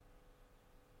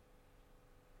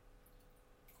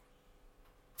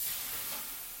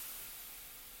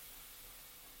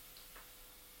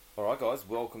Alright guys,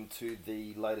 welcome to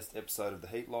the latest episode of the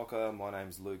Heat Locker. My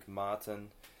name's Luke Martin.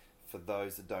 For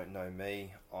those that don't know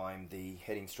me, I'm the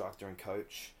head instructor and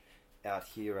coach out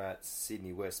here at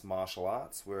Sydney West Martial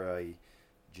Arts. We're a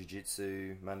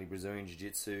jiu-jitsu, mainly Brazilian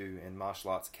jiu-jitsu and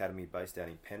martial arts academy based out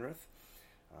in Penrith.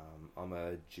 I'm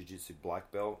a jiu-jitsu black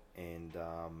belt, and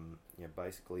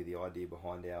basically the idea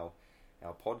behind our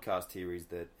podcast here is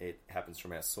that it happens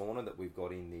from our sauna that we've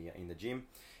got in the gym.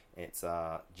 It's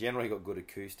generally got good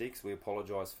acoustics. We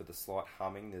apologise for the slight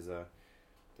humming. There's a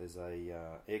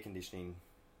air conditioning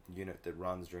unit that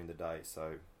runs during the day,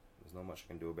 so there's not much I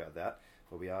can do about that.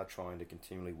 But we are trying to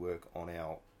continually work on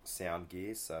our sound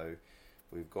gear, so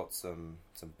we've got some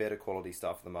better quality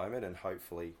stuff at the moment, and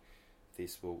hopefully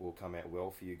this will come out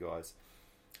well for you guys.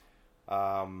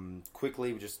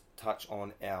 Quickly, we'll just touch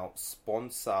on our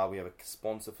sponsor. We have a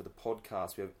sponsor for the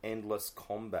podcast. We have Endless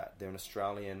Combat. They're an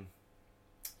Australian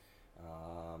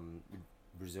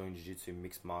Brazilian Jiu-Jitsu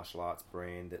mixed martial arts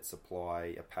brand that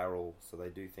supply apparel. So they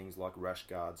do things like rash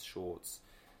guards, shorts.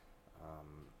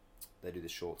 They do the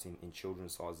shorts in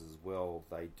children's sizes as well.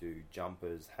 They do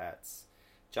jumpers, hats.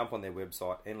 Jump on their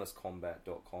website,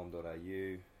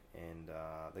 endlesscombat.com.au, and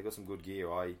they got some good gear.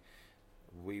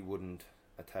 We wouldn't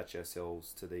attach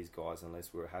ourselves to these guys unless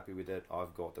we were happy with it.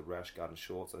 I've got the rash guard and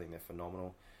shorts. I think they're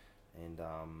phenomenal, and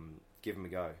give them a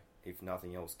go. If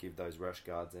nothing else, give those rash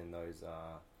guards and those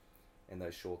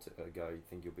shorts a go. You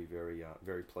think you'll be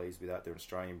very pleased with that. They're an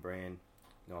Australian brand,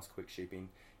 nice quick shipping.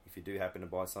 If you do happen to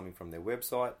buy something from their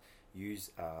website,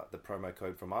 use the promo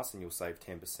code from us and you'll save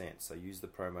 10%. So use the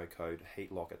promo code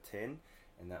HEATLOCKER10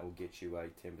 and that will get you a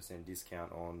 10%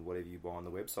 discount on whatever you buy on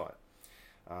the website.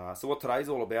 So what today's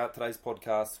all about, today's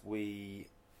podcast, we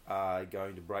are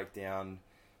going to break down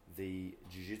the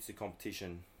jiu-jitsu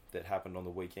competition that happened on the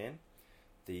weekend.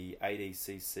 The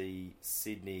ADCC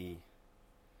Sydney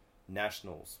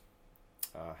Nationals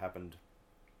happened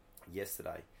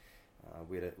yesterday.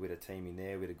 We had a team in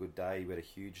there. We had a good day. We had a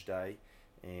huge day.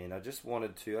 And I just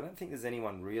wanted to... I don't think there's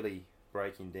anyone really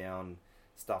breaking down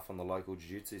stuff on the local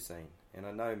jiu-jitsu scene. And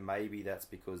I know maybe that's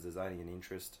because there's only an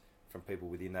interest from people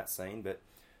within that scene. But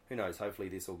who knows? Hopefully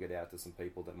this will get out to some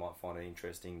people that might find it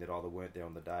interesting that either weren't there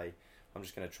on the day. I'm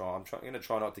just going to try. I'm going to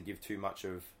try not to give too much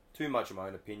of my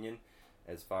own opinion,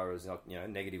 as far as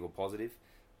negative or positive,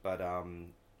 but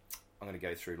I'm going to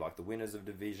go through like the winners of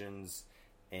divisions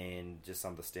and just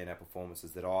some of the standout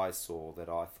performances that I saw that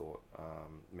I thought.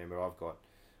 Remember, I've got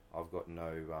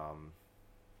no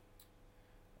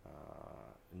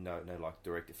like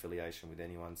direct affiliation with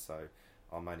anyone, so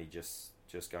I'm only just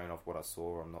going off what I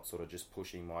saw. I'm not sort of just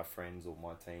pushing my friends or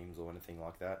my teams or anything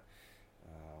like that.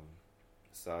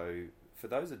 So for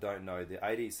those that don't know, the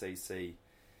ADCC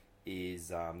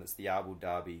is it's the Abu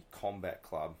Dhabi Combat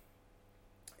Club,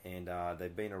 and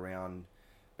they've been around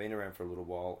for a little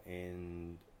while.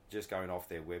 And just going off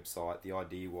their website, the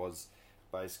idea was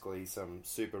basically some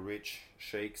super rich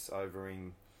sheiks over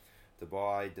in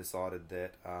Dubai decided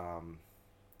that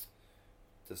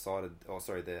the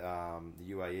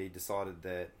UAE decided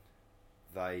that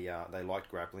they liked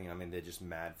grappling. I mean, they're just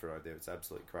mad for it. It's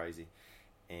absolutely crazy.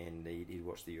 And he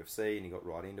watched the UFC and he got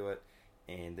right into it.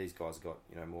 And these guys got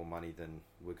more money than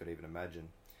we could even imagine,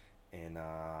 and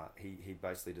he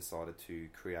basically decided to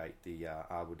create the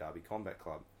Abu Dhabi Combat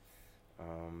Club.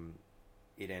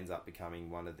 It ends up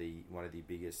becoming one of the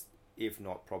biggest, if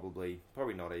not probably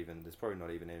not even. There's probably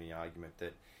not even any argument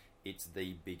that it's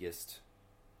the biggest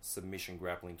submission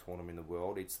grappling tournament in the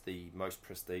world. It's the most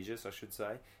prestigious, I should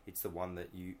say. It's the one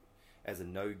that you, as a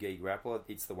no-gi grappler,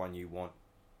 it's the one you want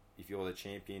if you're the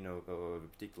champion of a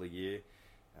particular year.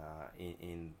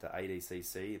 In the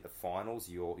ADCC, the finals,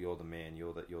 you're the man,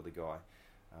 you're the guy.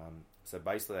 So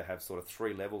basically, they have sort of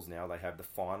three levels now. They have the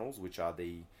finals, which are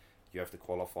you have to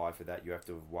qualify for that. You have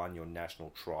to have won your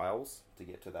national trials to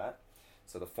get to that.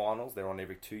 So the finals, they're on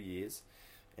every 2 years,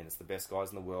 and it's the best guys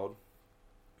in the world.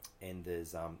 And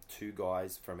there's two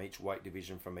guys from each weight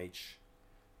division from each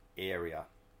area.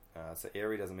 So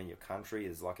area doesn't mean your country.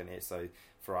 It's like so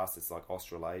for us, it's like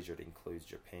Australasia. It includes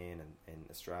Japan and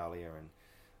Australia and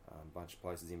a bunch of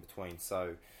places in between.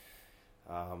 So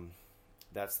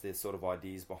that's the sort of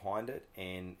ideas behind it,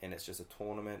 and it's just a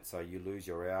tournament, so you lose,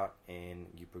 you're out, and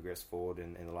you progress forward,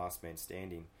 and the last man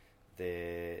standing.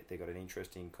 They got an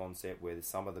interesting concept where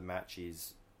some of the match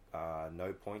is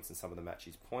no points and some of the match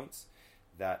is points.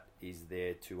 That is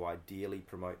there to ideally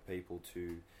promote people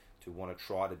to want to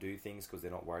try to do things because they're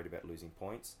not worried about losing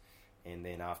points. And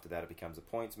then after that, it becomes a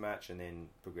points match and then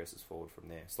progresses forward from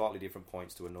there. Slightly different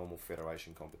points to a normal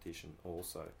federation competition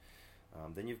also.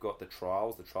 Then you've got the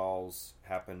trials. The trials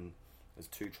happen, there's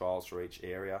 2 trials for each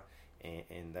area,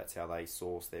 and that's how they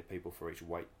source their people for each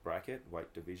weight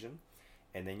division.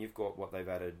 And then you've got what they've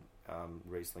added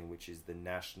recently, which is the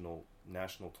national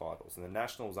titles. And the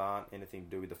nationals aren't anything to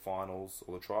do with the finals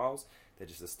or the trials. They're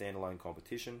just a standalone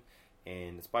competition,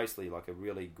 and it's basically like a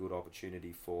really good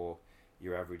opportunity for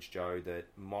your average Joe that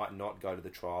might not go to the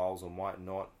trials or might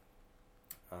not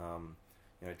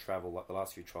travel. Like the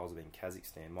last few trials have been in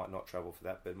Kazakhstan, might not travel for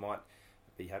that, but might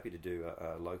be happy to do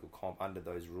a local comp under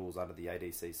those rules, under the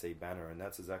ADCC banner. And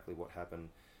that's exactly what happened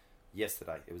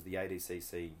yesterday. It was the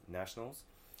ADCC Nationals.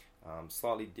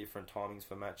 Slightly different timings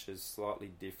for matches,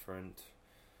 slightly different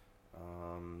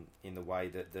in the way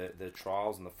that the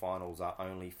trials and the finals are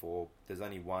only for, there's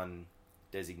only one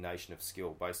designation of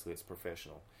skill. Basically it's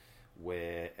professional,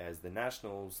 whereas the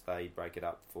nationals, they break it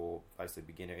up for basically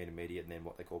beginner, intermediate, and then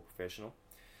what they call professional.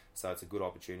 So it's a good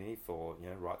opportunity for,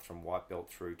 right from white belt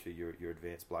through to your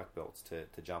advanced black belts to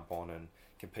jump on and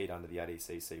compete under the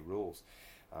ADCC rules.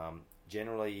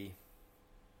 Generally,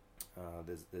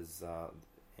 there's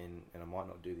and I might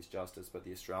not do this justice, but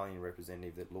the Australian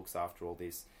representative that looks after all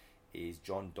this is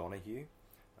John Donoghue.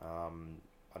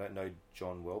 I don't know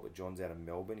John well, but John's out of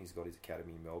Melbourne. He's got his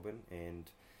academy in Melbourne, and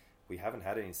we haven't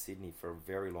had it in Sydney for a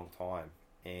very long time.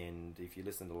 And if you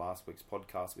listen to last week's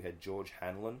podcast, we had George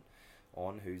Hanlon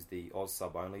on, who's the Oz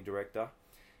Sub Only director,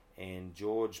 and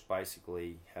George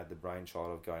basically had the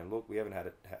brainchild of going, look, we haven't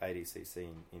had ADCC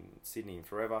in Sydney in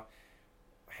forever.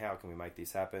 How can we make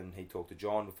this happen? He talked to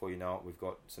John. Before you know it, we've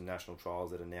got some national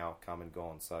trials that are now come and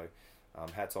gone. So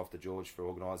hats off to George for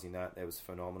organising that. That was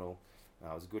phenomenal.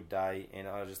 It was a good day, and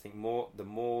I just think the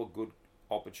more good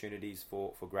opportunities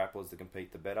for grapplers to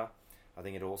compete, the better. I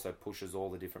think it also pushes all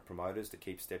the different promoters to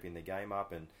keep stepping their game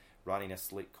up and running a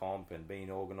slick comp and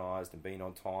being organised and being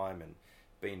on time and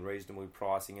being reasonably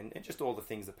pricing and just all the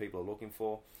things that people are looking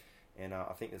for. And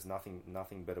I think there's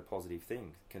nothing but a positive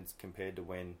thing compared to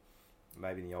when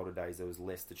maybe in the older days there was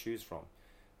less to choose from.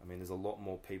 I mean, there's a lot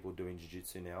more people doing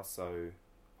jiu-jitsu now, so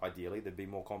ideally there'd be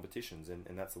more competitions, and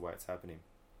that's the way it's happening.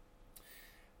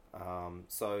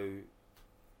 So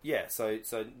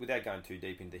without going too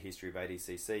deep into the history of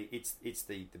ADCC, it's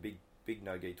the big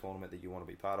no-gi tournament that you want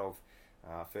to be part of.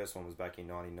 First one was back in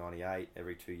 1998.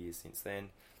 Every 2 years since then,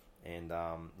 and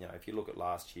if you look at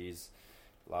last year's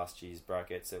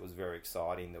brackets, it was very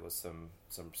exciting. There was some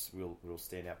real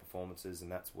standout performances,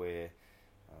 and that's where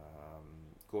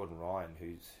Gordon Ryan,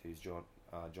 who's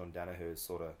John Danaher's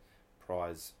sort of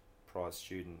prize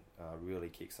student, really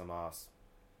kicked some ass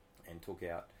and took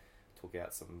out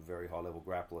some very high level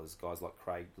grapplers,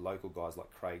 local guys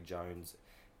like Craig Jones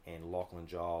and Lachlan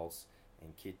Giles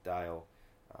and Kit Dale.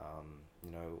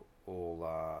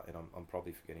 And I'm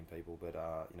probably forgetting people, but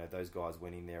those guys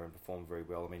went in there and performed very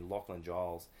well. I mean, Lachlan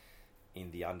Giles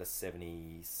in the under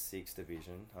 76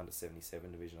 division, under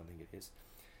 77 division, I think it is.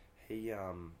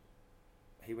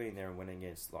 He went in there and went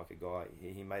against like a guy.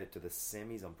 He made it to the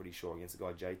semis, I'm pretty sure, against a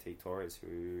guy JT Torres,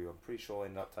 who I'm pretty sure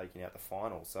ended up taking out the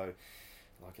final. So,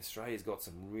 like, Australia's got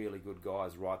some really good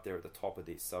guys right there at the top of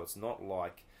this. So it's not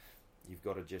like you've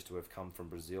got to have come from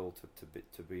Brazil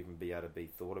to even be able to be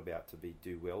thought about to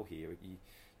do well here.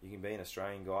 You can be an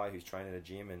Australian guy who's trained in a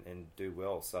gym and do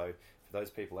well. So for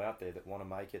those people out there that want to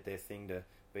make it their thing to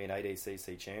be an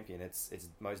ADCC champion, it's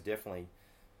most definitely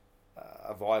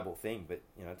a viable thing. But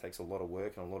it takes a lot of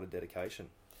work and a lot of dedication.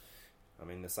 I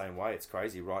mean, the same way, it's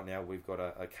crazy. Right now, we've got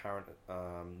a current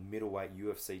middleweight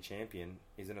UFC champion.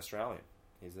 He's an Australian.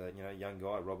 He's a young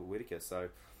guy, Robert Whittaker. So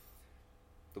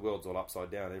the world's all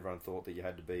upside down. Everyone thought that you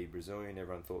had to be Brazilian.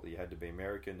 Everyone thought that you had to be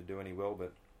American to do any well,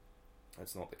 but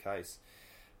that's not the case.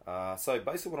 So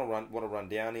basically, what I want to run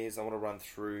down is I want to run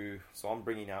through. So I'm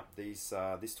bringing up these.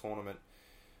 This tournament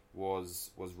was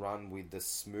run with the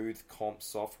Smooth Comp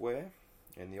software,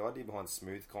 and the idea behind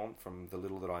Smooth Comp, from the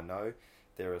little that I know,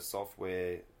 they're a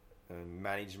software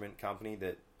management company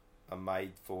that are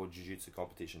made for jiu-jitsu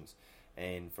competitions,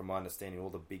 and from my understanding, all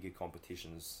the bigger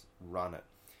competitions run it.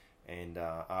 And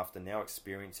after now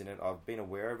experiencing it, I've been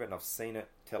aware of it and I've seen it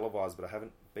televised, but I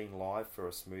haven't been live for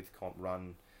a Smooth Comp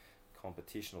run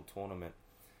competition or tournament.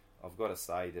 I've got to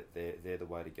say that they're the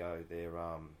way to go. They're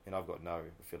and I've got no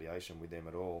affiliation with them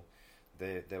at all.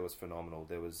 That was phenomenal.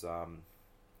 There was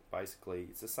basically,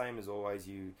 it's the same as always.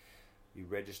 You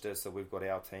register. So we've got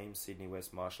our team, Sydney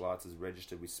West Martial Arts, is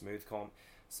registered with Smooth Comp.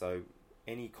 So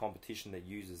any competition that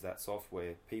uses that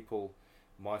software,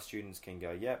 my students can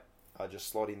go, yep, I just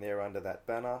slot in there under that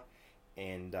banner,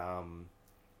 and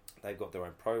they've got their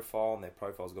own profile, and their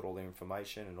profile's got all their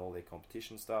information and all their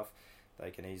competition stuff. They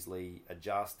can easily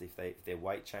adjust if their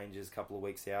weight changes a couple of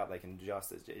weeks out. They can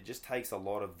adjust. It just takes a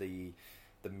lot of the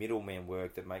the middleman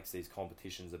work that makes these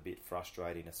competitions a bit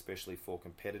frustrating, especially for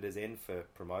competitors and for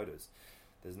promoters.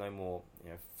 There's no more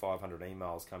 500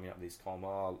 emails coming up this time.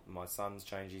 Oh, my son's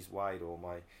changed his weight, or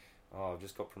I've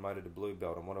just got promoted to blue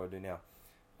belt, and what do I do now?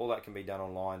 All that can be done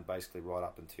online, basically right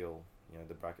up until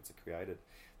the brackets are created.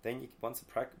 Then once the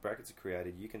brackets are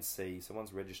created, you can see. So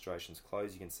once registration's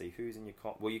closed, you can see who's in your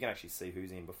comp. Well, you can actually see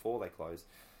who's in before they close.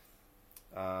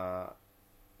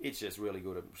 It's just really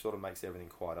good. It sort of makes everything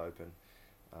quite open.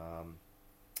 And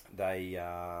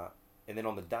then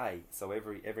on the day, so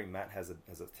every mat has a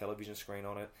television screen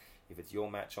on it. If it's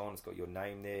your match on, it's got your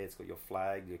name there. It's got your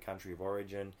flag, your country of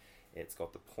origin. It's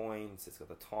got the points. It's got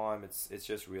the time. It's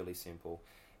just really simple.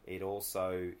 It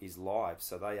also is live,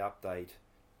 so they update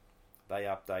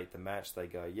the match. They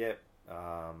go, yep,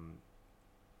 Joe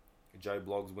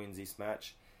Bloggs wins this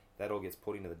match. That all gets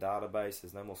put into the database.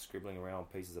 There's no more scribbling around on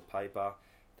pieces of paper.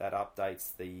 That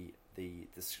updates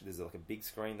there's like a big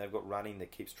screen they've got running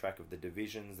that keeps track of the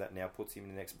divisions. That now puts him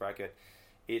in the next bracket.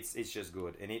 It's just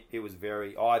good, and it was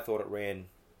I thought it ran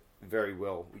very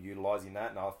well utilising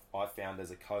that, and I found as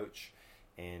a coach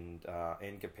and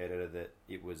competitor that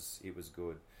it was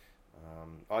good.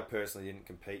 I personally didn't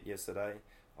compete yesterday.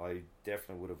 I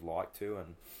definitely would have liked to,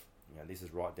 and this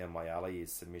is right down my alley,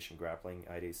 is submission grappling,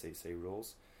 ADCC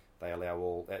rules. They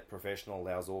allow professional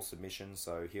allows all submissions,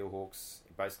 so heel hooks,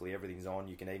 basically everything's on.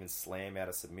 You can even slam out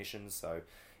of submissions, so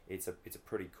it's a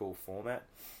pretty cool format.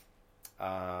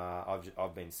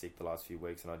 I've been sick the last few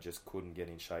weeks, and I just couldn't get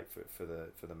in shape for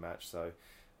the match, so a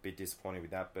bit disappointed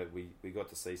with that. But we got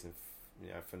to see some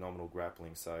phenomenal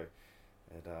grappling, so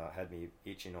it had me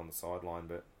itching on the sideline.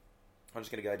 But I'm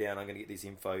just going to go down. I'm going to get this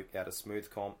info out of Smooth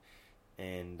Comp,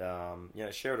 and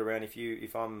share it around.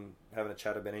 If I'm having a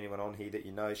chat about anyone on here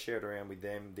that share it around with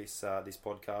them. This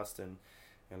podcast, and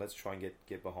let's try and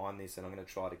get behind this. And I'm going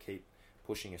to try to keep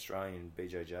pushing Australian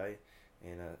BJJ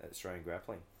and Australian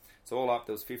grappling. So all up,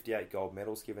 there was 58 gold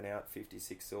medals given out,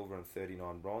 56 silver and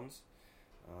 39 bronze.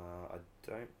 I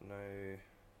don't know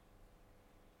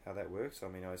how that works. I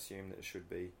mean, I assume that it should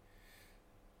be,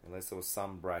 unless there was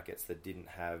some brackets that didn't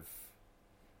have.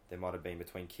 There might have been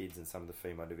between kids and some of the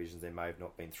female divisions. There may have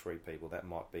not been 3 people. That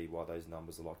might be why those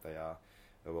numbers are like they are.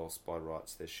 Or else by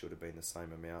rights there should have been the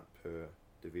same amount per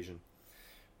division.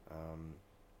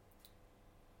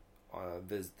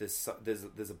 There's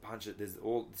a bunch of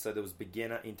so there was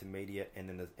beginner, intermediate, and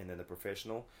then the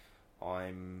professional.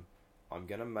 I'm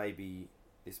gonna maybe,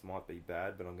 this might be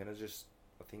bad, but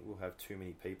I think we'll have too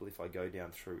many people if I go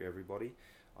down through everybody.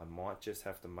 I might just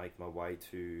have to make my way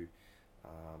to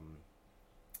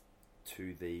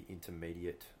the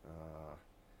intermediate,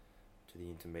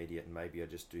 and maybe I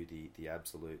just do the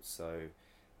absolute. So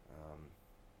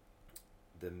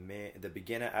the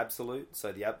beginner absolute.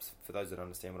 So for those that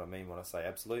understand what I mean when I say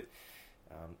absolute,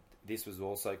 this was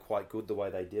also quite good the way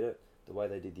they did it. The way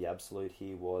they did the absolute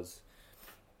here was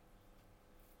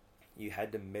you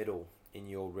had to medal in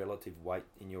your relative weight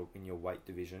in your weight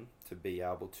division to be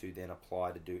able to then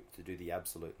apply to do the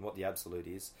absolute. And what the absolute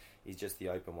is just the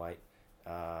open weight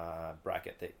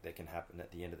bracket that can happen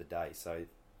at the end of the day. So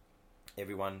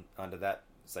everyone under that,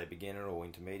 say beginner or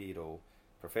intermediate or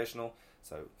professional,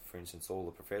 so for instance all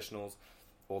the professionals,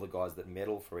 all the guys that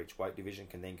medal for each weight division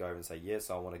can then go over and say,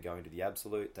 yes, I want to go into the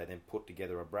absolute. They then put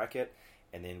together a bracket,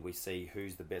 and then we see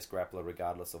who's the best grappler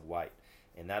regardless of weight.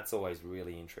 And that's always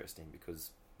really interesting,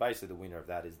 because basically the winner of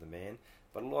that is the man.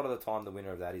 But a lot of the time the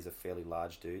winner of that is a fairly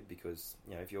large dude, because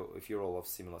if you're all of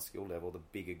similar skill level, the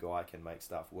bigger guy can make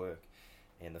stuff work.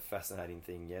 And the fascinating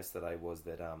thing yesterday was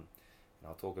that, and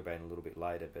I'll talk about it a little bit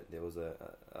later, but there was a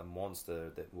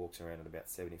monster that walks around at about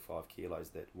 75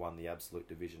 kilos that won the absolute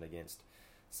division against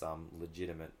some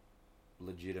legitimate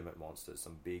monsters,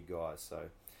 some big guys. So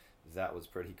that was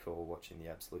pretty cool watching the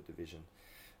absolute division.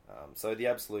 So the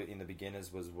absolute in the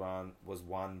beginners was won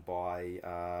by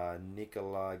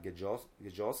Nikola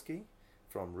Gajowski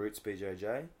from Roots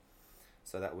BJJ.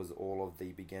 So that was all of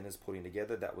the beginners putting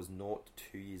together. That was 0 to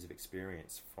 2 years of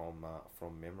experience from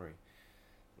memory.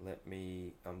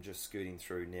 I'm just scooting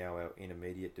through now our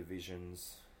intermediate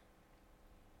divisions.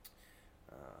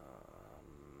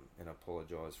 And I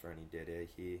apologise for any dead air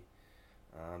here.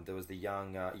 There was the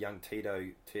young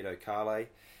Tito Carle.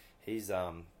 He's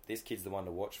this kid's the one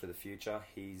to watch for the future.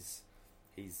 He's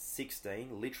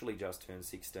 16, literally just turned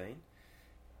 16.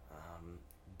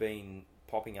 Been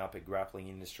popping up at Grappling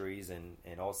Industries and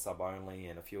Oz Sub Only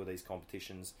and a few of these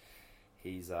competitions.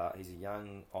 He's a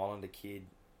young Islander kid.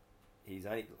 He's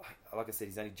only, like I said,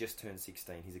 he's only just turned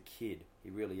 16. He's a kid. He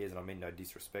really is, and I mean no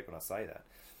disrespect when I say that.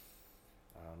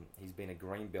 He's been a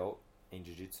green belt in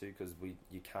jiu-jitsu because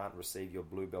you can't receive your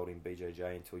blue belt in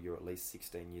BJJ until you're at least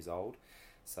 16 years old.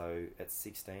 So at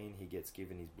 16, he gets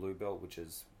given his blue belt, which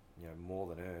is more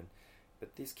than earned.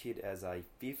 But this kid, as a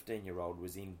 15-year-old,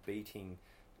 was in beating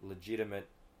legitimate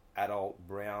adult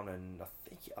brown, and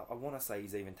I want to say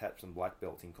he's even tapped some black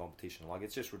belts in competition. Like,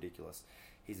 it's just ridiculous.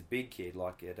 He's a big kid.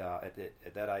 Like at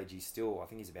that age, he's still, I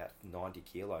think he's about 90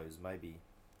 kilos, maybe.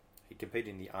 He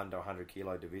competed in the under 100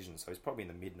 kilo division, so he's probably in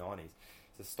the mid 90s.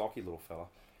 He's a stocky little fella,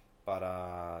 but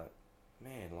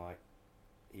man, like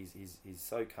he's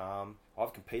so calm.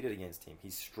 I've competed against him.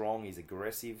 He's strong. He's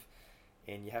aggressive.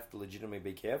 And you have to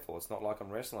legitimately be careful. It's not like I'm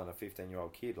wrestling a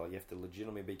 15-year-old kid. Like, you have to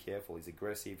legitimately be careful. He's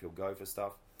aggressive. He'll go for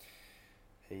stuff.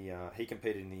 He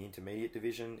competed in the intermediate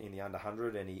division in the under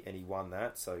 100, and he won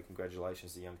that. So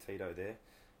congratulations to young Tito there.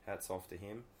 Hats off to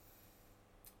him.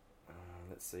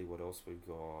 Let's see what else we've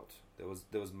got.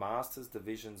 There was Masters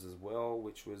divisions as well,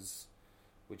 which was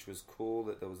cool.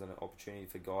 That there was an opportunity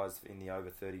for guys in the over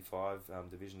 35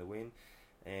 division to win.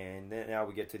 And then now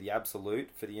we get to the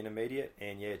absolute for the intermediate,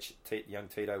 and young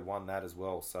Tito won that as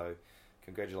well. So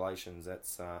congratulations,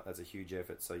 that's a huge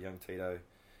effort. So young Tito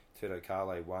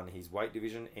Carle won his weight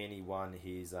division, and he won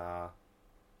his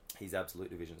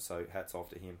absolute division. So hats off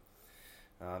to him.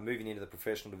 Moving into the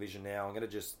professional division now, I'm going to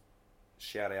just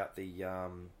shout out the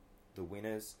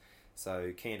winners.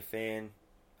 So Kian Fan,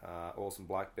 awesome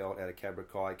black belt out of Cabra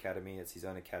Kai Academy. It's his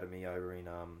own academy over in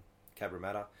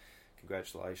Cabramatta.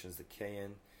 Congratulations to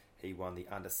Kian. He won the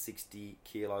under 60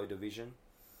 kilo division.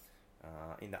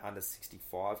 In the under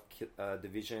 65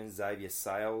 division, Xavier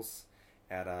Sales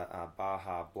out of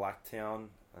Baja Blacktown.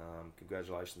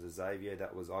 Congratulations to Xavier.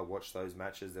 I watched those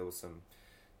matches. There was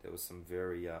some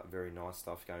very nice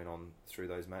stuff going on through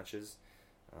those matches.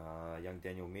 Young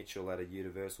Daniel Mitchell out of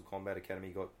Universal Combat Academy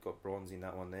got bronze in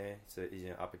that one there. He's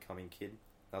an up and coming kid.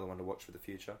 Another one to watch for the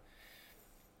future.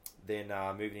 Then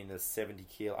moving into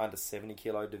the under 70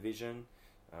 kilo division,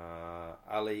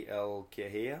 Ali El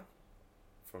Kehia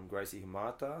from Gracie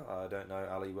Humata. I don't know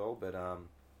Ali well, but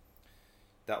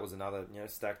that was another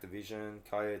stacked division.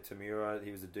 Kaya Tamura,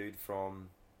 he was a dude from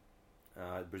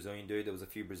Brazilian dude. There was a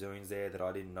few Brazilians there that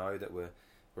I didn't know that were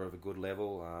of a good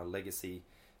level. Legacy's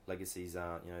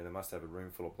they must have a room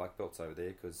full of black belts over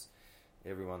there because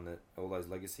all those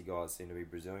Legacy guys seem to be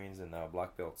Brazilians and they were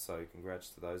black belts. So congrats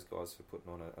to those guys for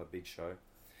putting on a big show.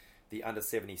 The under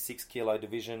 76 kilo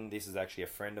division, this is actually a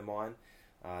friend of mine,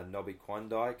 Nobby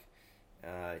Kwandike.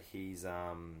 He's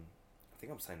I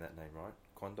think I'm saying that name right,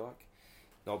 Kwandike.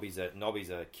 Nobby's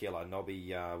a killer.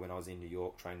 Nobby, when I was in New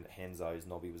York training at Henzo's,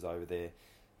 Nobby was over there.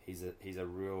 He's a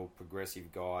real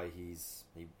progressive guy. He's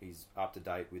up to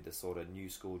date with the sort of new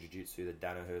school jiu-jitsu, the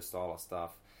Danaher style of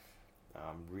stuff.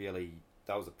 Really,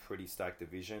 that was a pretty stacked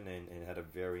division and had a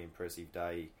very impressive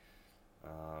day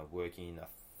working.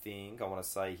 I want to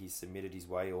say he submitted his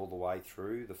way all the way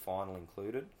through, the final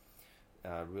included.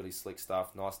 Really slick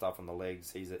stuff, nice stuff on the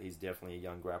legs. He's definitely a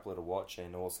young grappler to watch,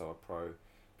 and also a pro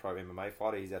MMA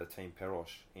fighter. He's out of Team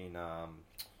Perosh in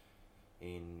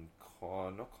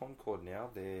not Concord now.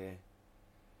 They're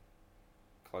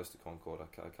close to Concord. I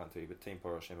can't tell you, but Team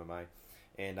Perosh MMA.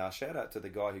 And shout out to the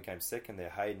guy who came second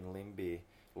there, Hayden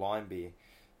Linebeer.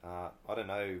 I don't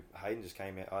know, Hayden just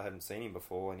came out. I hadn't seen him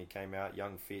before, and he came out,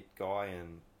 young, fit guy,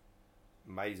 and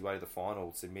made his way to the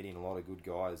final, submitting a lot of good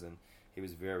guys, and he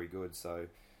was very good. So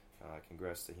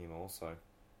congrats to him also.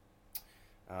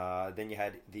 Then you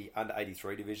had the under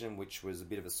 83 division, which was a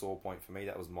bit of a sore point for me.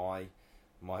 That was my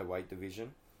weight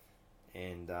division,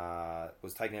 and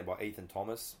was taken out by Ethan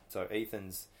Thomas. So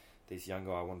Ethan's this young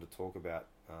guy I wanted to talk about.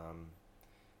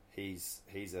 He's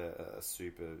a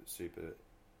super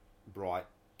bright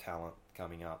talent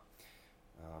coming up.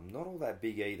 Not all that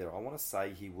big either. I want to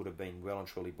say he would have been well and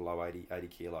truly below 80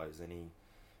 kilos, and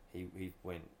he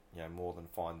went more than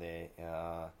fine there.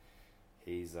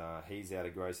 He's out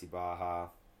of Gracie Baja,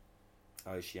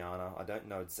 Oceania. I don't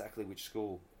know exactly which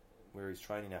school where he's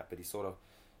training at, but he sort of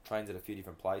trains at a few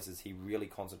different places. He really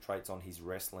concentrates on his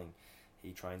wrestling.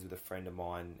 He trains with a friend of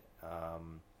mine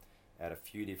at a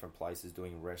few different places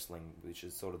doing wrestling, which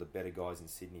is sort of the better guys in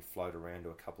Sydney float around to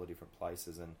a couple of different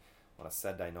places. And on a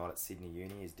Saturday night at Sydney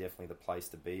Uni is definitely the place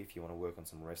to be if you want to work on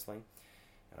some wrestling.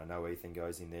 And I know Ethan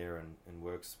goes in there and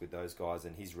works with those guys,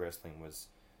 and his wrestling was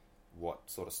what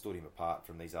sort of stood him apart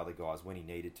from these other guys. When he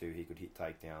needed to, he could hit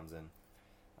takedowns. And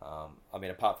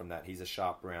apart from that, he's a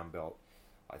sharp brown belt.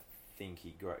 I think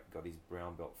he got his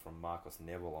brown belt from Marcos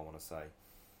Neville, I want to say.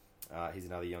 He's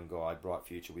another young guy, bright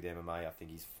future with MMA. I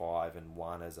think he's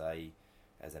 5-1 as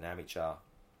an amateur.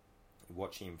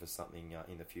 Watch him for something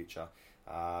in the future.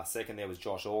 Second, there was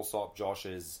Josh Alsop. Josh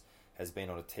has been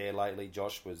on a tear lately.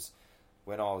 Josh was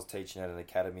when I was teaching at an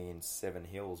academy in Seven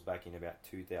Hills back in about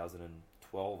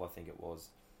 2012, I think it was,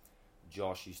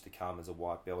 Josh used to come as a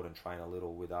white belt and train a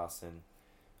little with us, and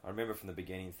I remember from the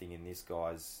beginning thinking this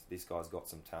guy's got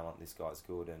some talent, this guy's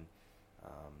good, and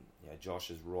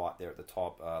Josh is right there at the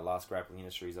top. Last Grappling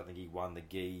Industries, I think he won the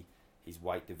gi, his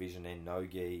weight division, and no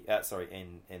gi,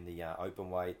 and the open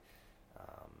weight.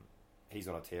 He's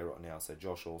on a tear right now, so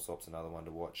Josh Allsop's another one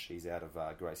to watch. He's out of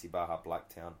Gracie Barra,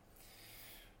 Blacktown.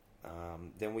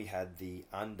 Then we had the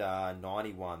under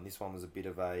 91. This one was a bit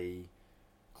of a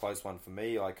close one for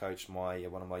me. I coached one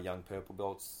of my young purple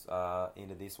belts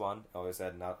into this one. I also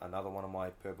had another one of my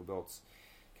purple belts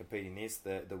competing this.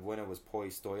 The winner was Paul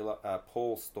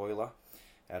Stoiler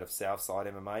out of Southside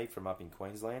MMA from up in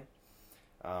Queensland.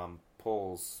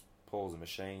 Paul's a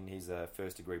machine. He's a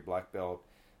first degree black belt,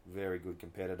 very good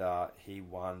competitor. He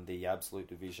won the absolute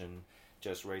division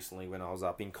just recently when I was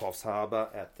up in Coffs Harbour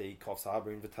at the Coffs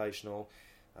Harbour Invitational.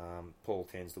 Paul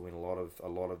tends to win a lot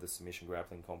of the submission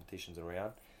grappling competitions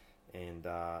around, and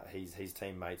he's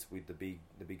teammates with the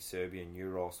big Serbian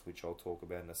Euros, which I'll talk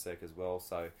about in a sec as well.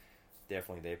 So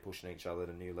definitely they're pushing each other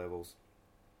to new levels.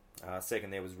 Second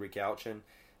there was Rick Alchin.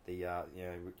 You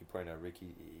probably know Rick.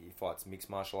 He fights mixed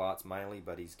martial arts mainly,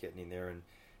 but he's getting in there and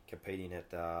competing in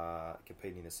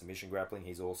the submission grappling.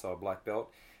 He's also a black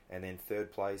belt. And then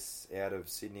third place out of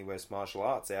Sydney West Martial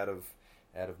Arts, out of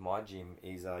my gym,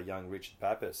 is young Richard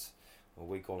Pappas. Well,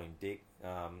 we call him Dick.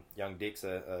 Young Dick's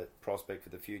a prospect for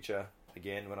the future.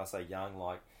 Again, when I say young,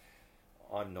 like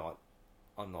I'm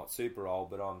not super old,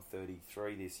 but I'm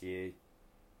 33 this year.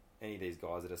 Any of these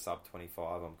guys that are sub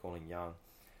 25, I'm calling young.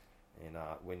 And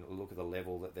when we look at the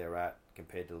level that they're at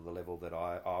compared to the level that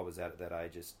I was at that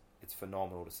age, it's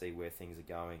phenomenal to see where things are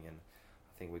going, and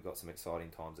I think we've got some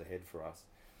exciting times ahead for us.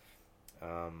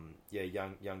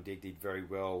 Young Dick did very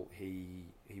well. He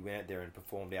went out there and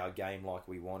performed our game like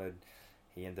we wanted.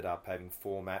 He ended up having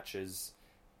 4 matches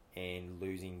and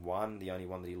losing one. The only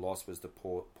one that he lost was to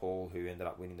Paul, who ended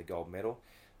up winning the gold medal.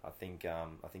 I think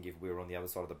if we were on the other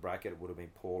side of the bracket, it would have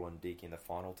been Paul and Dick in the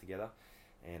final together.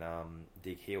 And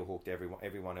Dick heel hooked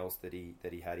everyone else that he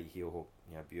had. He heel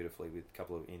hooked beautifully with a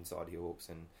couple of inside heel hooks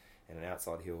and an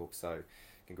outside heel hook. So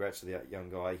congrats to that young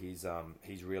guy.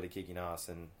 He's really kicking ass,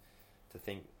 and to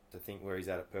think where he's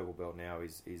at purple belt now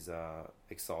is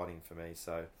exciting for me.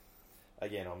 So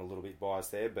again, I'm a little bit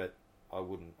biased there, but I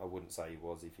wouldn't say he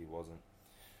was if he wasn't.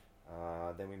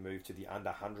 Then we moved to the under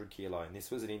 100 kilo, and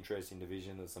this was an interesting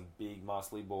division. There's some big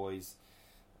muscly boys.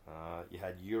 You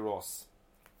had Uros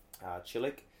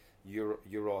Chilik.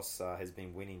 Uros has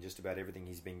been winning just about everything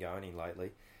he's been going in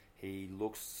lately.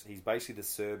 He's basically the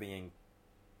Serbian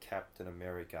Captain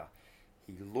America.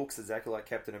 He looks exactly like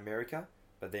Captain America,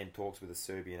 but then talks with a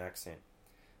Serbian accent.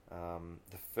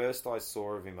 The first I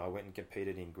saw of him, I went and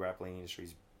competed in Grappling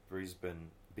Industries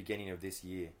Brisbane beginning of this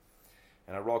year.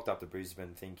 And I rocked up to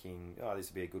Brisbane thinking, this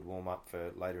would be a good warm-up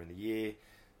for later in the year.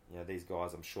 These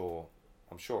guys I'm sure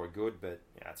are good, but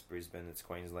it's Brisbane, it's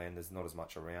Queensland, there's not as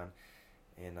much around.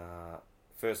 And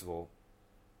first of all,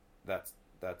 that's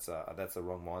the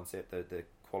wrong mindset. The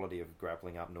quality of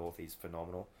grappling up north is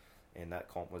phenomenal, and that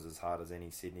comp was as hard as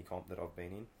any Sydney comp that I've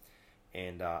been in.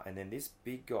 And then this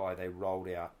big guy they rolled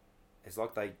out. It's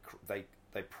like they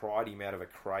pried him out of a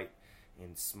crate,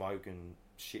 and smoke and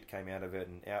shit came out of it,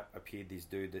 and out appeared this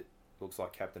dude that looks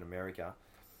like Captain America,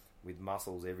 with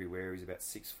muscles everywhere. He's about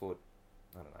 6 foot,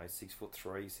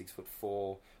 6'3",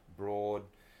 6'4", broad.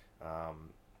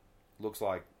 Looks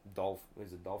like Dolph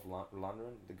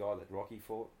Lundgren, the guy that Rocky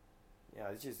fought.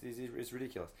 It's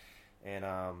ridiculous. And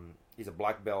he's a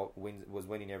black belt. Was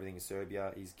winning everything in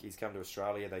Serbia. He's come to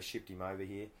Australia. They shipped him over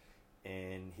here,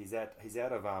 and he's out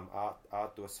of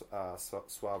Art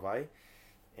Suave,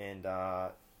 and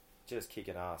just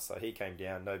kicking ass. So he came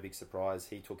down, no big surprise.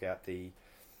 He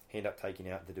ended up taking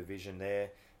out the division there.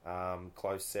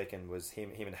 Close second was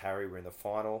him and Harry were in the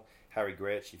final. Harry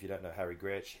Gretsch, if you don't know Harry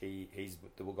Gretsch, he's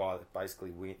the guy that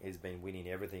basically has been winning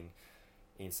everything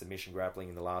in submission grappling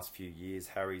in the last few years.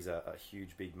 Harry's a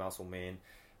huge, big muscle man,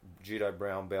 judo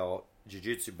brown belt,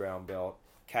 jiu-jitsu brown belt,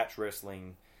 catch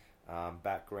wrestling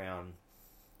background,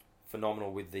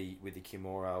 phenomenal with the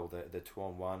Kimura or the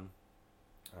 2-on-1.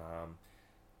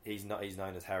 He's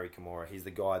known as Harry Kimura. He's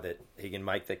the guy that he can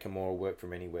make the Kimura work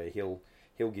from anywhere. He'll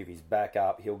give his back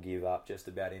up. He'll give up just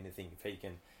about anything if he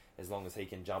can, as long as he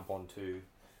can jump onto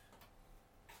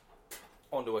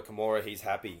a Kimura, he's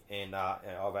happy. And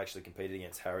I've actually competed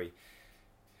against Harry.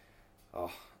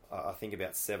 I think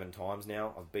about 7 times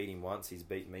now. I've beat him once. He's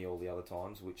beaten me all the other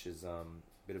times, which is a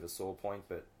bit of a sore point.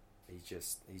 But he's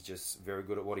just very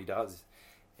good at what he does.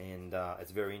 and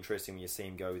it's very interesting when you see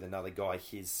him go with another guy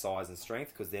his size and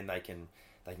strength, because then they can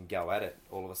go at it.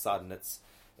 All of a sudden, it's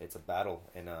a battle,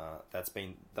 and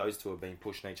those two have been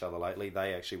pushing each other lately.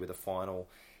 They actually were the final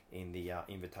in the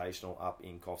Invitational up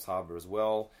in Coffs Harbour as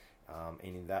well.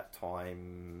 And in that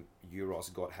time,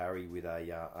 Euros got Harry with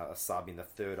a sub in the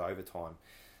third overtime.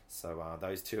 So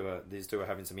these two are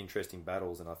having some interesting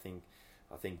battles, and I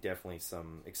think definitely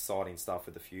some exciting stuff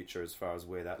for the future as far as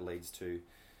where that leads to,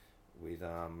 with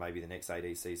maybe the next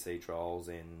ADCC trials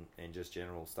and just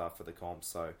general stuff for the comps.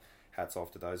 So hats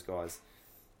off to those guys.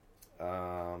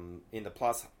 In the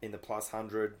plus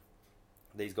 100,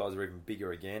 these guys are even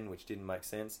bigger again, which didn't make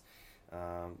sense.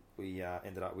 We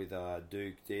ended up with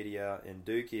Duke Didier, and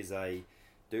Duke's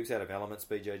out of Elements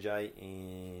BJJ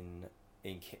in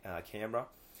Canberra,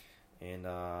 and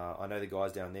I know the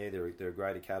guys down there. They're a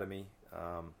great academy,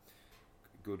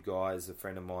 good guys. A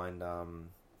friend of mine,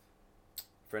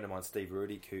 Steve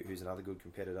Rudick, who's another good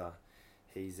competitor.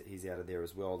 He's out of there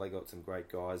as well. They got some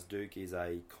great guys. Duke is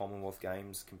a Commonwealth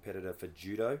Games competitor for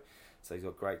judo, so he's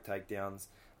got great takedowns.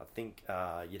 I think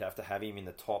you'd have to have him in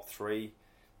the top three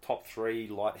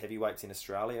light heavyweights in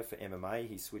Australia for MMA.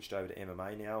 He's switched over to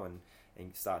MMA now and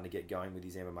starting to get going with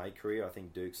his MMA career. I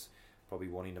think Duke's probably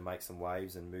wanting to make some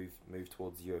waves and move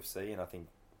towards the UFC, and I think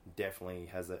definitely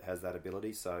has that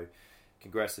ability. So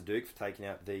congrats to Duke for taking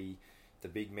out the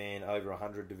big man over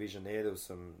 100 division there. There was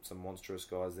some monstrous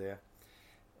guys there.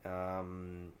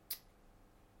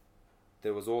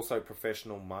 There was also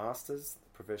professional masters.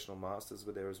 Professional masters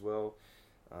were there as well.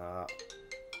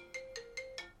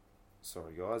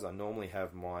 Sorry guys, I normally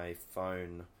have my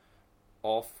phone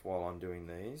off while I'm doing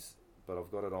these, but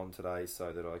I've got it on today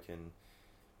so that I can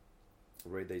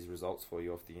read these results for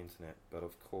you off the internet. But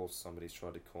of course somebody's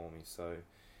tried to call me, so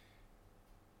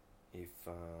if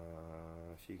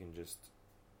you can just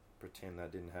pretend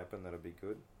that didn't happen, that'd be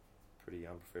good. Pretty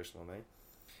unprofessional of me.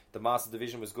 The Masters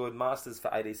division was good. Masters for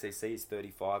ADCC is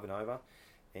 35 and over,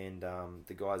 and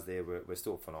the guys there were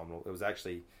still phenomenal. It was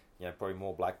actually probably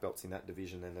more black belts in that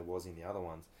division than there was in the other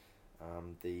ones.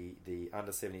 The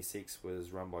under 76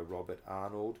 was run by Robert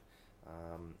Arnold.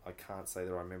 I can't say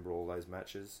that I remember all those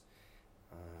matches.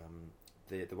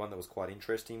 The one that was quite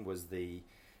interesting was the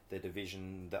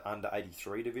division, the under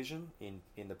 83 division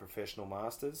in the professional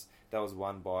masters. That was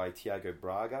won by Tiago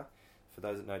Braga. For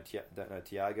those that don't know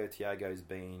Tiago's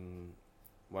been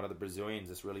one of the Brazilians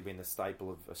that's really been the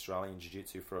staple of Australian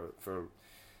Jiu-Jitsu for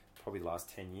probably the last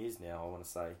 10 years now, I want to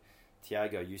say.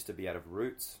 Tiago used to be out of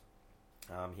Roots.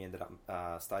 He ended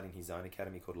up starting his own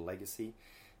academy called Legacy,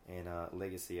 and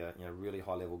Legacy are really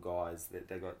high level guys.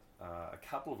 They've got a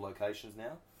couple of locations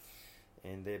now,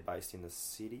 and they're based in the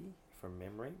city from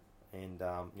memory. And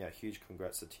huge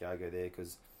congrats to Tiago there,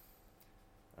 because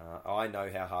I know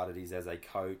how hard it is as a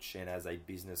coach and as a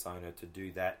business owner to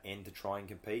do that and to try and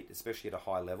compete, especially at a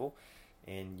high level.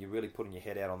 And you're really putting your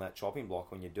head out on that chopping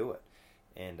block when you do it.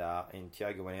 And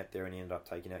Tiago went out there and he ended up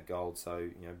taking out gold. So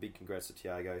big congrats to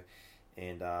Tiago.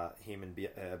 And him and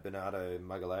Bernardo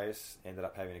Magalhães ended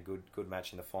up having a good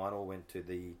match in the final. Went to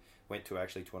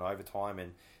an overtime,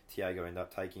 and Tiago ended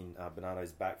up taking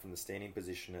Bernardo's back from the standing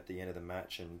position at the end of the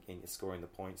match and scoring the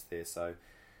points there. So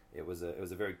it was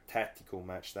a very tactical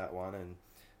match, that one. And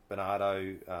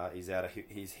Bernardo is out of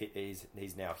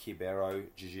he's now Hibero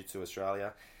Jiu-Jitsu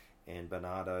Australia, and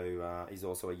Bernardo is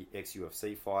also a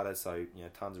ex-UFC fighter. So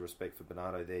tons of respect for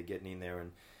Bernardo there, getting in there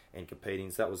and competing.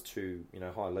 So that was two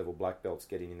high level black belts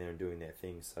getting in there and doing their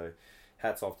thing. So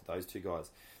hats off to those two guys.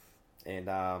 And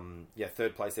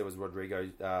third place there was Rodrigo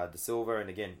da Silva, and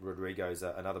again Rodrigo's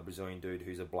another Brazilian dude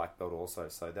who's a black belt also.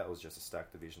 So that was just a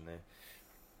stacked division there.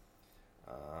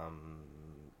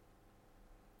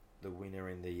 The winner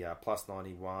in the plus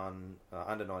 91,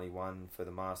 under 91 for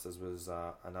the Masters was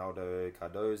Arnaldo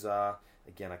Cardoza.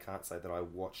 Again, I can't say that I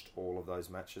watched all of those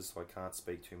matches, so I can't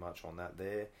speak too much on that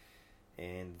there.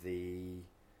 And the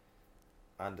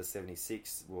under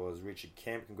 76 was Richard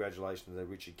Kemp. Congratulations to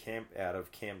Richard Kemp out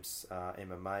of Kemp's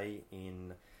MMA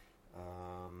in...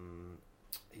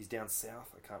 he's down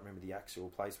south. I can't remember the actual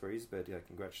place where he is, but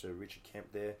congrats to Richard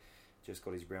Kemp there. Just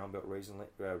got his brown belt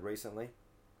recently.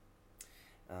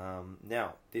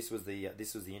 Now this was the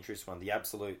interesting one,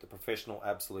 the professional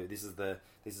absolute. This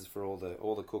is for all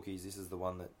the cookies. This is the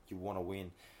one that you want to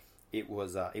win. It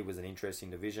was an interesting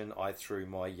division. I threw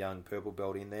my young purple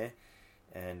belt in there,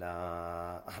 and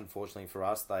unfortunately for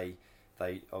us, they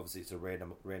obviously it's a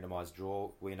randomized draw.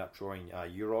 We end up drawing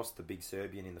Euros, the big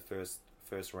Serbian, in the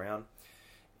first round,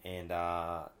 and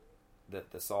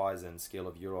the size and skill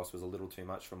of Euros was a little too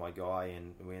much for my guy,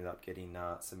 and we ended up getting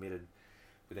submitted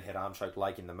with a head arm choke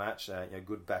late in the match.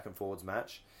 Good back and forwards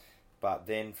match, But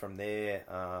then from there,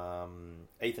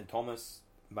 Ethan Thomas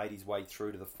made his way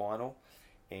through to the final,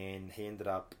 and he ended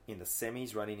up in the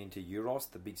semis running into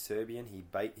Euros, the big Serbian. He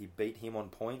beat him on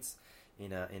points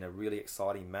in a really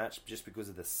exciting match just because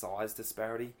of the size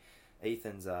disparity.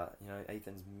 Ethan's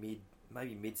mid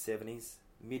 70s,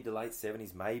 mid to late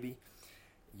 70s maybe.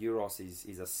 Euros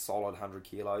is a solid 100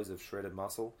 kilos of shredded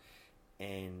muscle,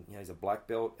 and he's a black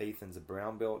belt. Ethan's a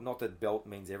brown belt. Not that belt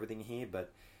means everything here,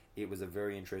 but it was a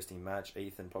very interesting match.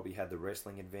 Ethan probably had the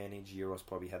wrestling advantage. Euros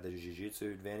probably had the jiu-jitsu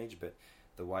advantage, but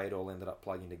the way it all ended up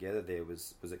plugging together there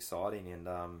was exciting. And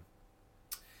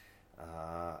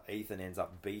Ethan ends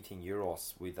up beating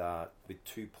Euros with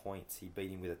 2 points. He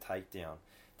beat him with a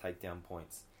takedown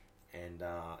points, and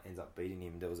ends up beating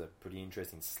him. There was a pretty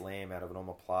interesting slam out of an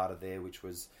omoplata there, which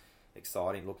was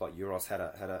exciting. It looked like Euros had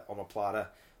a omoplata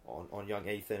on young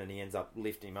Ethan, and he ends up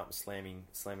lifting him up and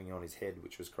slamming on his head,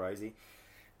 which was crazy.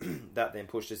 That then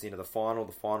pushed us into the final.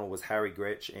 The final was Harry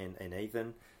Gretsch and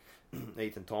Ethan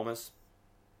Thomas.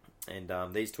 And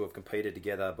these two have competed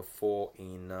together before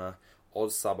in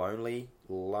Oz Sub only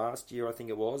last year, I think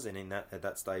it was. And at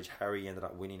that stage, Harry ended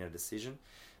up winning a decision,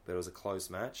 but it was a close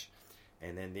match.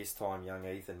 And then this time, young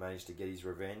Ethan managed to get his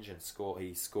revenge and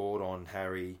he scored on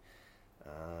Harry.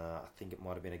 I think it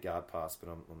might have been a guard pass, but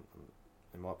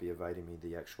it might be evading me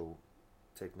the actual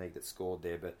technique that scored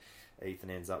there. But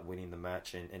Ethan ends up winning the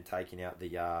match and taking out the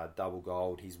double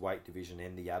gold, his weight division,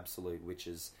 and the absolute, which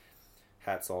is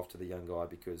hats off to the young guy,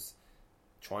 because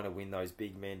trying to win those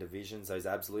big man divisions, those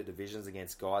absolute divisions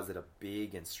against guys that are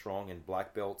big and strong and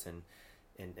black belts and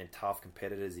tough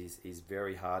competitors is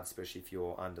very hard, especially if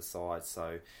you're undersized.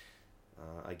 So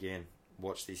again,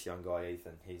 watch this young guy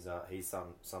Ethan. He's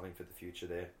something for the future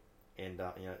there, and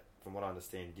from what I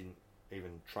understand, didn't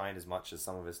even train as much as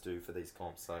some of us do for these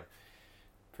comps. So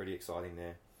pretty exciting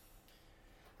there.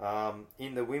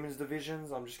 In the women's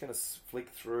divisions, I'm just going to flick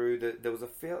through. They were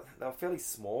fairly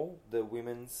small. The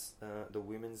women's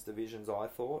divisions, I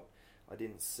thought. I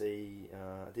didn't see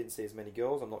as many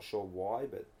girls. I'm not sure why,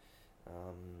 but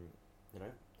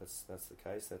that's the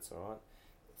case. That's all right.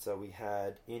 So we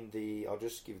had I'll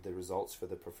just give the results for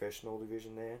the professional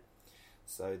division there.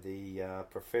 So the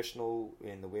professional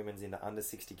in the women's in the under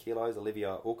 60 kilos,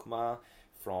 Olivia Ukmar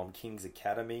from King's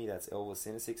Academy. That's Elva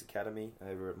Sinisic's Academy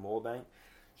over at Moorebank.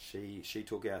 She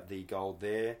took out the gold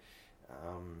there.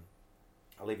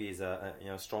 Olivia's a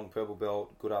strong purple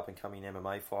belt, good up and coming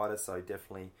MMA fighter, so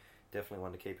definitely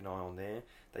one to keep an eye on there.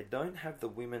 They don't have the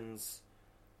women's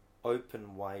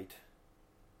open weight,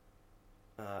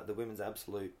 the women's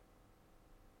absolute.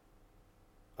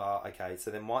 Okay,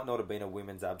 so there might not have been a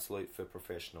women's absolute for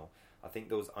professional. I think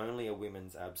there was only a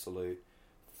women's absolute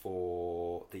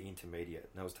for the intermediate.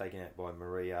 And that was taken out by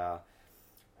Maria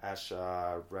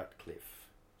Asha Ratcliffe.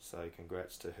 So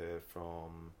congrats to her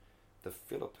from the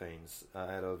Philippines,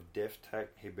 out of Deftac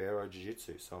Hibero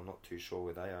Jiu-Jitsu. So I'm not too sure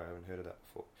where they are. I haven't heard of that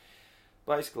before.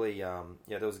 Basically,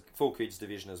 there was a full kids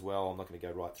division as well. I'm not going to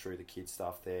go right through the kids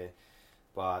stuff there.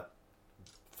 But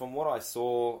from what I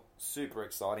saw, super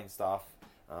exciting stuff.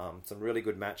 Some really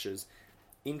good matches.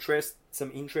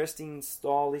 Some interesting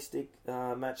stylistic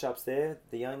matchups there.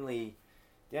 The only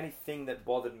thing that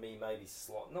bothered me,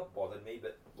 not bothered me,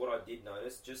 but what I did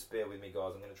notice, just bear with me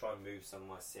guys, I'm going to try and move some of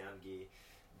my sound gear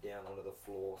down onto the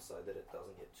floor so that it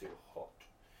doesn't get too hot.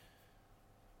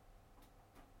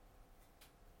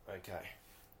 Okay.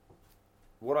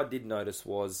 What I did notice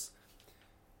was,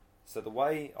 so the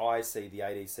way I see the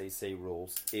ADCC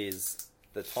rules is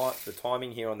the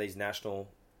timing here on these national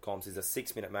comps is a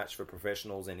 6-minute match for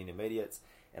professionals and intermediates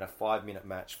and a 5-minute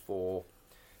match for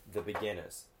the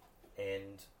beginners.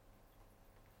 And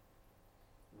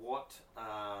what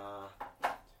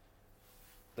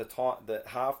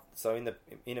so in the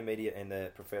intermediate and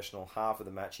the professional, half of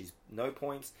the match is no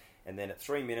points, and then at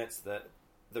 3 minutes the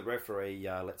referee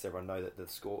lets everyone know that the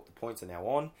points are now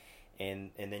on,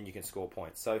 and then you can score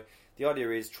points. So the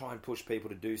idea is try and push people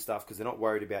to do stuff because they're not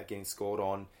worried about getting scored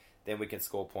on. Then we can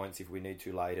score points if we need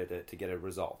to later to get a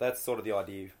result. That's sort of the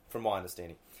idea from my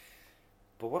understanding.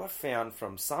 But what I found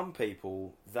from some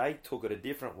people, they took it a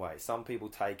different way. Some people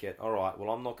take it, all right, well,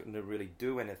 I'm not going to really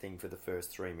do anything for the first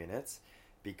 3 minutes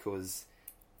because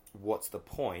what's the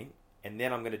point? And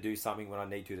then I'm going to do something when I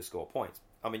need to score points.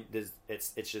 I mean,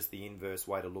 it's just the inverse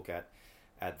way to look at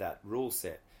that rule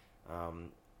set.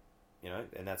 And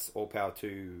that's all power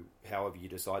to however you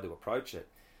decide to approach it.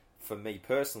 For me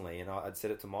personally, and I'd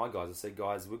said it to my guys, I said,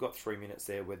 guys, we've got 3 minutes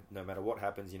there where no matter what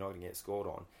happens, you're not going to get scored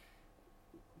on.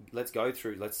 Let's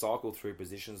cycle through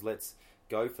positions, let's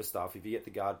go for stuff. If you get the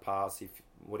guard pass, if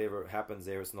whatever happens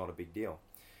there, it's not a big deal.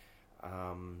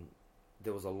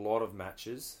 There was a lot of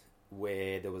matches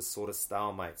where there was sort of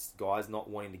stalemates, guys not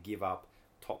wanting to give up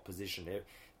top position.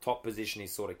 Top position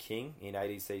is sort of king in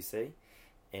ADCC,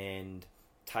 and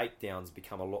takedowns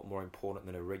become a lot more important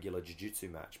than a regular jiu-jitsu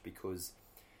match because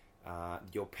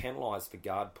you're penalised for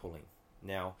guard pulling.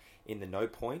 Now, in the no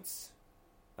points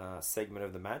segment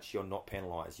of the match, you're not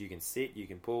penalised. You can sit, you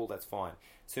can pull, that's fine.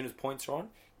 As soon as points are on,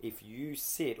 if you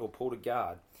sit or pull to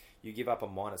guard, you give up a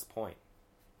minus point.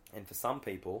 And for some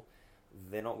people,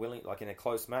 they're not willing, like in a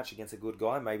close match against a good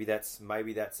guy, maybe that's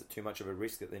too much of a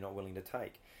risk that they're not willing to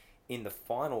take. In the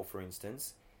final, for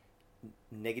instance,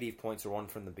 negative points are on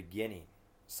from the beginning.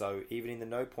 So even in the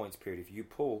no points period, if you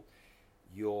pull,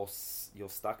 you're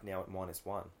stuck now at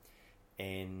 -1.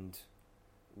 And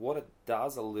what it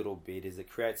does a little bit is it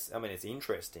creates, I mean, it's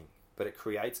interesting, but it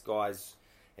creates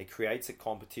a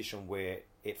competition where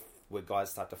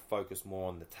guys start to focus more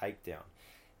on the takedown.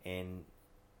 And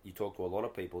you talk to a lot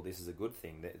of people, this is a good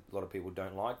thing. That a lot of people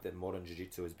don't like that modern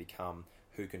jiu-jitsu has become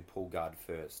who can pull guard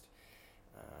first.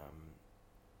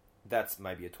 That's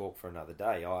maybe a talk for another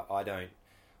day.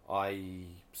 I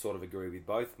sort of agree with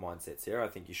both mindsets here. I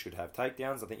think you should have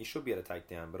takedowns. I think you should be able to take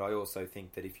down. But I also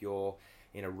think that if you're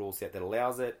in a rule set that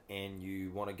allows it and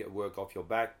you want to get work off your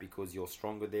back because you're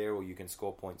stronger there or you can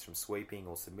score points from sweeping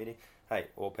or submitting, hey,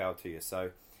 all power to you.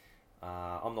 So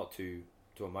I'm not too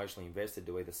emotionally invested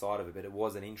to either side of it, but it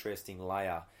was an interesting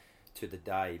layer to the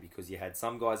day because you had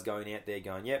some guys going out there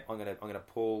going, yep, I'm gonna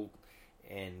pull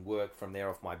and work from there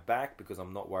off my back because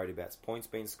I'm not worried about points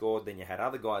being scored. Then you had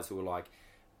other guys who were like,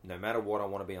 no matter what, I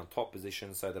want to be on top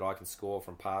position so that I can score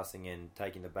from passing and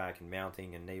taking the back and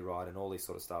mounting and knee right and all this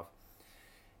sort of stuff.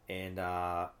 And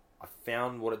I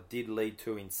found what it did lead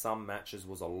to in some matches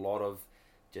was a lot of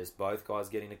just both guys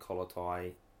getting a collar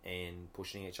tie and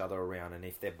pushing each other around. And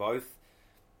if they're both,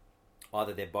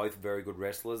 either they're both very good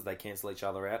wrestlers, they cancel each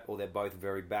other out, or they're both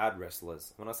very bad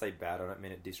wrestlers. When I say bad, I don't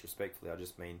mean it disrespectfully. I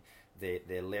just mean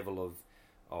their level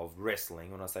of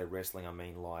wrestling. When I say wrestling, I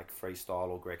mean like freestyle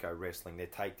or Greco wrestling. Their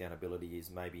takedown ability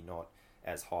is maybe not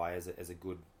as high as a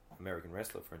good American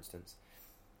wrestler, for instance.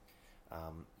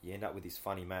 You end up with this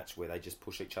funny match where they just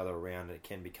push each other around, and it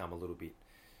can become a bit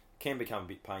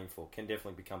painful. Can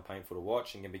definitely become painful to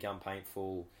watch, and can become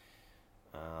painful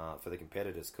for the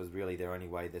competitors because really their only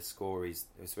way their score is,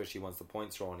 especially once the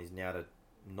points are on, is now to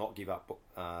not give up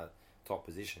top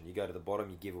position. You go to the bottom,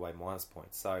 you give away minus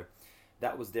points. So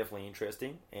that was definitely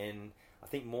interesting, and I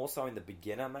think more so in the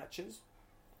beginner matches.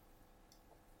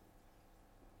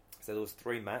 So there was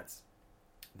 3 mats.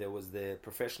 There was the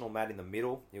professional mat in the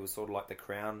middle. It was sort of like the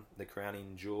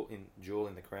crowning jewel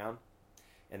in the crown,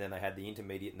 and then they had the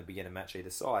intermediate and the beginner match either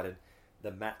side. And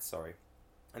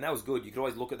and that was good. You could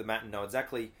always look at the mat and know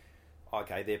exactly,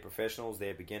 okay, they're professionals,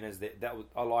 they're beginners.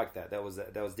 I like that. That was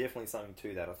definitely something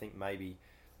to that. I think maybe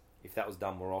if that was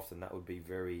done more often, that would be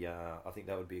very. I think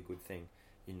that would be a good thing.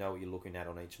 You know what you're looking at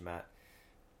on each mat.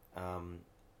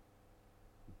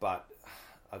 But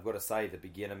I've got to say, the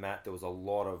beginner mat, there was a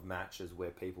lot of matches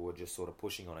where people were just sort of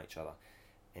pushing on each other,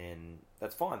 and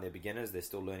that's fine. They're beginners. They're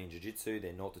still learning jiu-jitsu.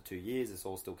 They're 0 to 2 years. It's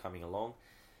all still coming along,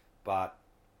 but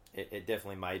it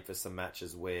definitely made for some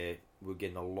matches where we're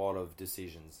getting a lot of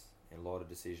decisions.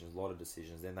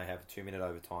 Then they have 2-minute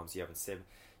overtime, so you have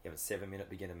 7-minute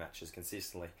beginner matches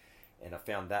consistently. And I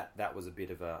found that was a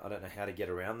bit of I don't know how to get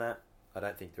around that. I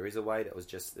don't think there is a way. That's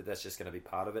just going to be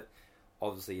part of it.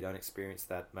 Obviously, you don't experience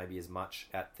that maybe as much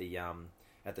at the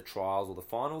trials or the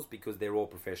finals because they're all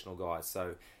professional guys.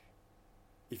 So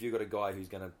if you've got a guy who's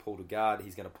going to pull to guard,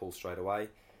 he's going to pull straight away.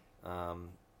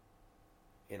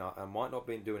 And I might not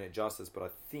be doing it justice, but I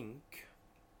think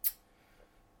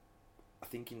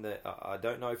I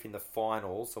don't know if in the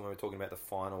finals, so when we're talking about the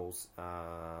finals,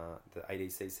 the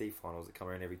ADCC finals that come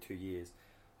around every 2 years,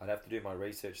 I'd have to do my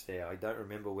research there. I don't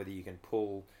remember whether you can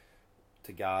pull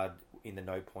to guard in the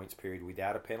no points period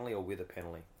without a penalty or with a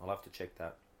penalty. I'll have to check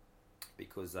that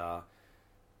because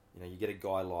you get a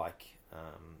guy like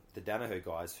the Danaher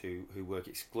guys who work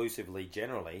exclusively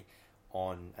generally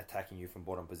on attacking you from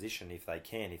bottom position if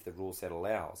the rule set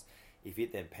allows. If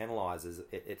it then penalises,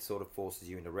 it sort of forces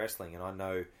you into wrestling. And I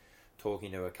know,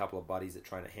 talking to a couple of buddies that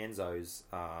train at Hanzo's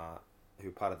who are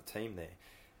part of the team there,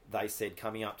 they said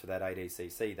coming up to that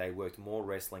ADCC, they worked more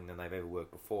wrestling than they've ever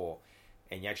worked before.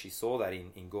 And you actually saw that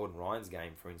in Gordon Ryan's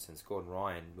game, for instance. Gordon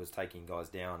Ryan was taking guys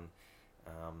down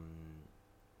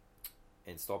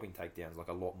and stopping takedowns like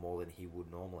a lot more than he would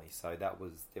normally. So that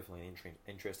was definitely an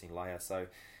interesting layer. So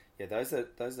yeah, those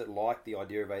that like the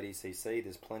idea of ADCC,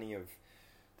 there's plenty of,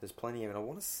 and I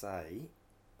want to say,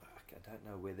 I don't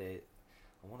know where they're.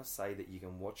 I want to say that you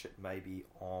can watch it maybe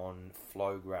on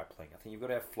Flow Grappling. I think you've got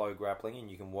to have Flow Grappling, and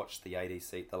you can watch the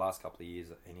ADC, the last couple of years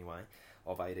anyway,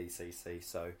 of ADCC.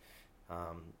 So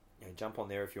jump on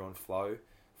there if you're on Flow.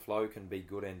 Flow can be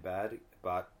good and bad,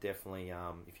 but definitely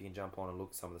if you can jump on and look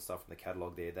at some of the stuff from the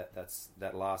catalogue there,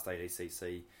 that last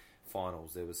ADCC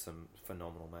finals, there was some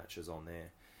phenomenal matches on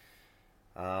there.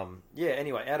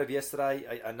 Anyway, out of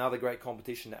yesterday, another great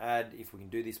competition to add. If we can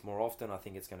do this more often, I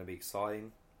think it's going to be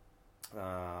exciting.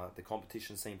 The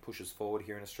competition scene pushes forward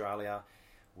here in Australia.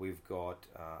 We've got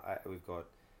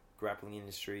Grappling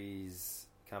Industries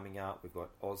coming up. We've got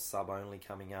Oz Sub Only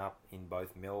coming up in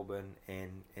both Melbourne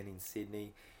and in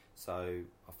Sydney. So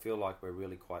I feel like we're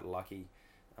really quite lucky.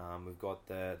 We've got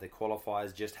the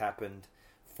qualifiers just happened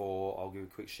for, I'll give a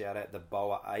quick shout out, the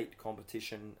BOA 8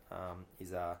 competition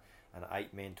is an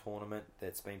 8-man tournament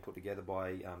that's been put together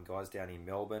by guys down in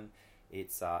Melbourne.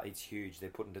 It's huge. They're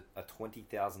putting a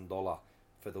 $20,000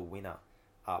 for the winner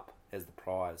up as the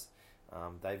prize.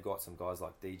 They've got some guys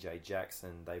like DJ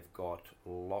Jackson. They've got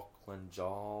Lachlan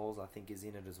Giles, I think, is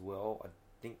in it as well. I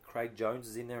think Craig Jones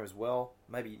is in there as well.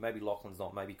 Maybe Lachlan's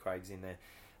not. Maybe Craig's in there.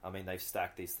 I mean, they've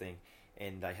stacked this thing.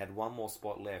 And they had one more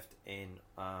spot left. And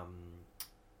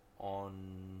on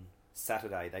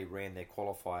Saturday, they ran their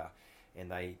qualifier.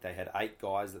 And they had 8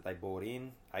 guys that they brought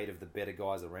in, 8 of the better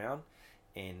guys around,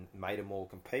 and made them all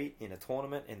compete in a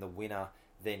tournament. And the winner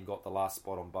then got the last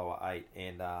spot on BOA 8.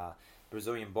 And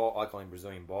Brazilian Bob, I call him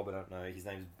Brazilian Bob, I don't know, his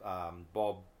name's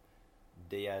Bob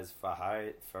Diaz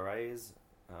Ferreira.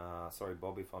 Sorry,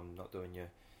 Bob, if I'm not doing your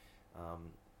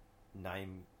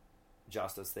name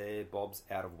justice there. Bob's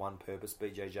out of One Purpose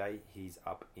BJJ. He's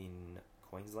up in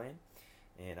Queensland.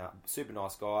 And super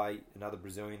nice guy, another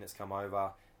Brazilian that's come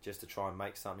over just to try and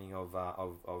make something of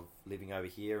living over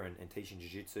here and teaching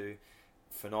Jiu-Jitsu.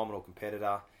 Phenomenal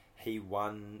competitor. He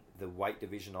won the weight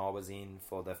division I was in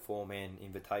for the 4-man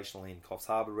invitational in Coffs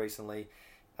Harbour recently.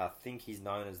 I think he's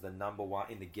known as the number one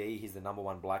in the gi. He's the number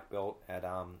 1 black belt at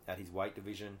his weight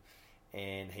division,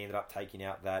 and he ended up taking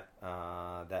out that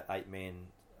 8-man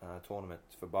tournament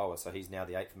for BOA. So he's now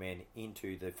the 8th man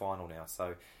into the final now.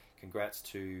 So congrats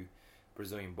to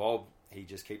Brazilian Bob. He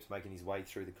just keeps making his way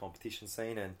through the competition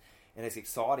scene, and it's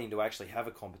exciting to actually have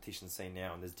a competition scene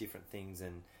now. And there's different things,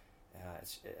 and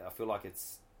I feel like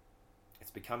it's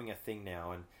becoming a thing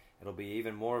now, and it'll be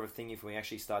even more of a thing if we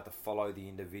actually start to follow the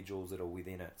individuals that are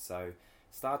within it. So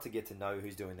start to get to know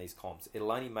who's doing these comps.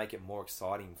 It'll only make it more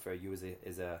exciting for you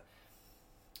as a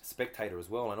spectator as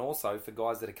well, and also for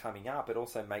guys that are coming up, it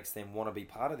also makes them want to be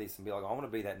part of this and be like, I want to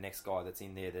be that next guy that's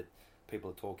in there that people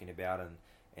are talking about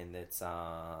and that's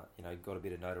got a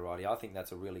bit of notoriety. I think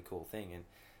that's a really cool thing, and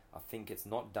I think it's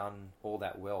not done all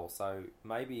that well. So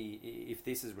maybe if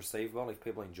this is received well, if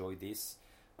people enjoy this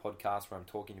podcast where I'm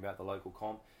talking about the local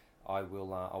comp, I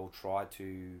will try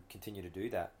to continue to do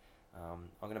that. I'm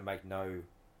going to make no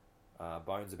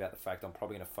bones about the fact I'm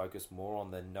probably going to focus more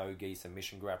on the no-gi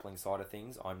submission grappling side of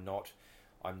things. I'm not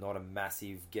a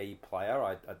massive gi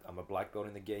player. I'm a black belt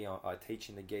in the gi. I teach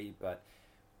in the gi, but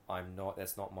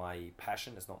that's not my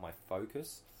passion. It's not my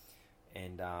focus.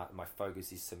 And my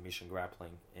focus is submission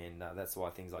grappling, and that's why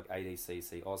things like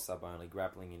ADCC, Oz Sub Only,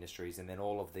 Grappling Industries, and then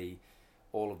all of the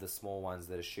small ones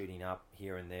that are shooting up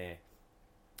here and there,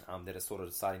 that are sort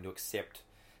of starting to accept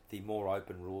the more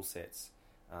open rule sets.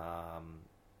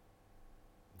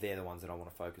 They're the ones that I want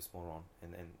to focus more on,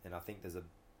 and I think there's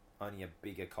only a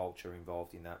bigger culture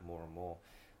involved in that more and more.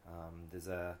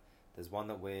 There's one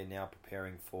that we're now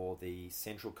preparing for, the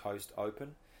Central Coast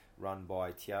Open, run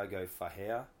by Tiago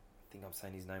Ferreira. I think I'm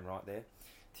saying his name right there.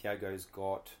 Tiago's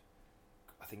got,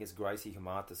 I think it's Gracie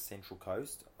Hamata's Central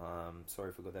Coast. Sorry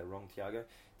if I got that wrong, Tiago.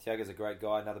 Tiago's a great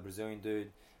guy, another Brazilian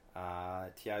dude.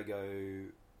 Tiago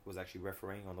was actually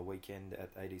refereeing on the weekend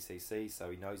at ADCC, so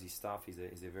he knows his stuff. He's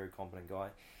a very competent guy.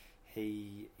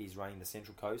 He is running the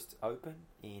Central Coast Open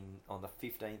on the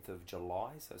 15th of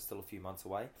July, so it's still a few months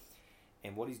away.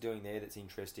 And what he's doing there that's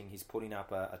interesting, he's putting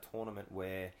up a tournament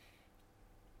where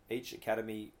each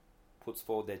academy puts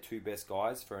forward their 2 best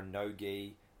guys for a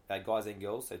no-gi, guys and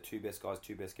girls, so 2 best guys,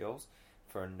 2 best girls,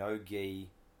 for a no-gi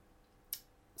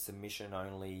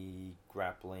submission-only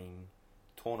grappling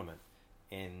tournament.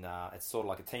 And it's sort of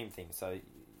like a team thing. So,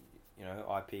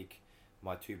 I pick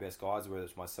my 2 best guys, whether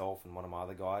it's myself and one of my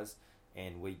other guys,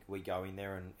 and we go in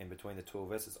there, and between the 2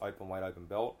 of us, it's open weight, open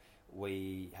belt.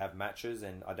 We have matches,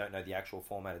 and I don't know the actual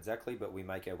format exactly, but we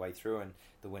make our way through, and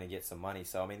the winner gets some money.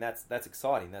 So, I mean, that's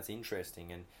exciting, that's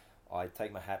interesting, and I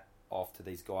take my hat off to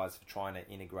these guys for trying to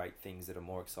integrate things that are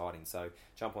more exciting. So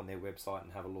jump on their website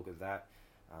and have a look at that.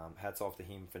 Hats off to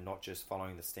him for not just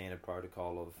following the standard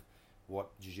protocol of what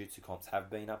jiu-jitsu comps have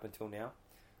been up until now.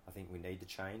 I think we need to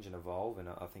change and evolve, and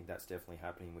I think that's definitely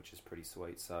happening, which is pretty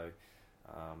sweet. So,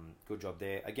 good job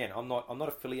there. Again, I'm not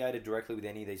affiliated directly with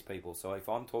any of these people, so if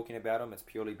I'm talking about them, it's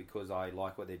purely because I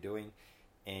like what they're doing,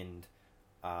 and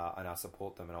I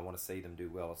support them, and I want to see them do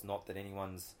well. It's not that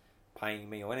anyone's paying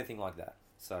me or anything like that.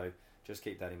 So just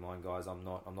keep that in mind, guys. I'm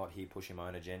not here pushing my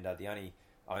own agenda. The only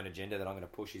own agenda that I'm going to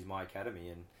push is my academy,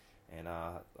 and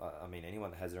I mean, anyone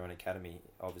that has their own academy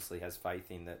obviously has faith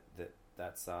in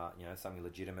that's something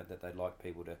legitimate that they'd like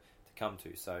people to come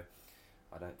to. So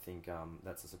I don't think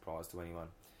that's a surprise to anyone.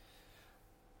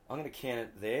 I'm going to can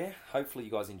it there. Hopefully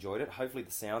you guys enjoyed it. Hopefully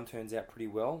the sound turns out pretty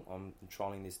well. I'm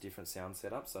trialing this different sound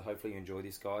setup, so hopefully you enjoy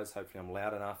this, guys. Hopefully I'm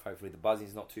loud enough. Hopefully the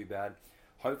buzzing's not too bad.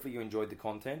 Hopefully you enjoyed the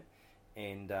content,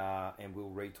 and we'll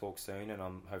re-talk soon, and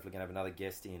I'm hopefully going to have another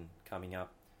guest in coming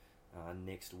up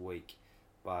next week.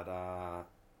 But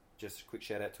just a quick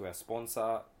shout out to our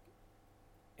sponsor,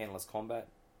 Endless Combat,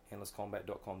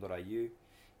 endlesscombat.com.au.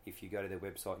 If you go to their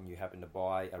website and you happen to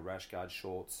buy a rash guard,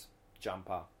 shorts,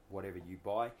 jumper, whatever you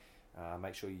buy,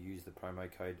 make sure you use the promo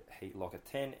code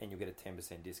HEATLOCKER10 and you'll get a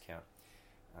 10% discount.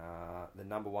 The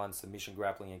number one submission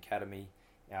grappling academy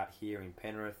out here in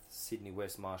Penrith, Sydney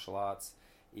West Martial Arts.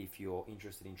 If you're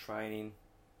interested in training,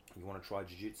 you want to try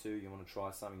jiu-jitsu, you want to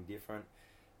try something different,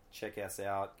 check us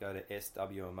out. Go to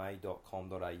swma.com.au,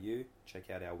 check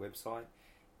out our website,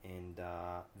 and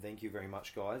thank you very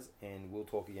much, guys, and we'll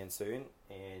talk again soon.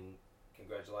 And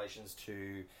congratulations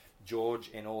to George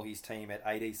and all his team at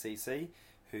ADCC,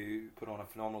 who put on a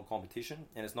phenomenal competition.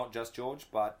 And it's not just George,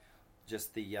 but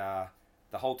just the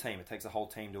whole team. It takes a whole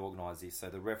team to organise this. So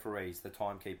the referees, the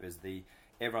timekeepers,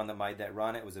 everyone that made that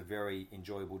run. It was a very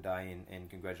enjoyable day, and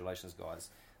congratulations, guys.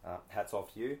 Hats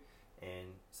off to you, and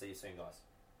see you soon, guys.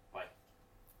 Bye.